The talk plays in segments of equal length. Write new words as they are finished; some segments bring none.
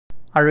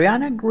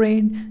Ariana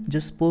Grande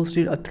just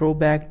posted a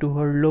throwback to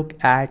her look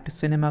at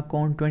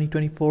CinemaCon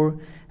 2024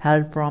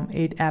 held from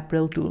 8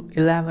 April to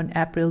 11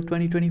 April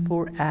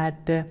 2024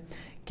 at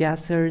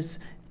Caesars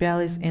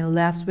Palace in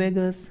Las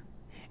Vegas.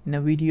 In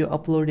a video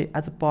uploaded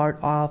as a part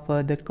of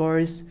the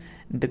course,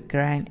 the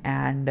Grande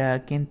and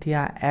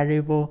Cynthia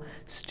Erivo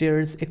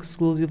Stairs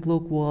exclusive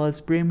look was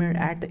premiered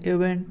at the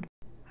event.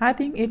 I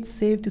think it's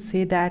safe to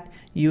say that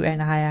you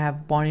and I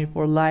have bonded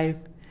for life,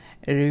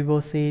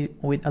 Erivo said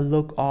with a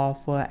look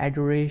of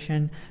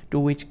adoration, to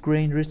which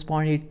Grande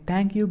responded,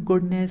 "Thank you,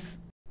 goodness."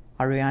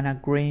 Ariana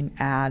Grande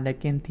and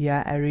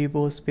Cynthia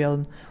Erivo's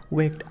film,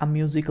 Wicked, a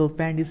musical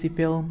fantasy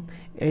film,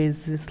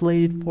 is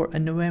slated for a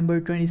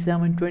November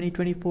 27,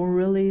 2024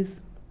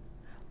 release.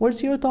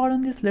 What's your thought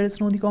on this? Let us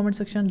know in the comment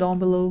section down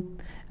below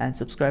and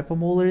subscribe for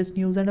more latest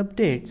news and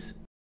updates.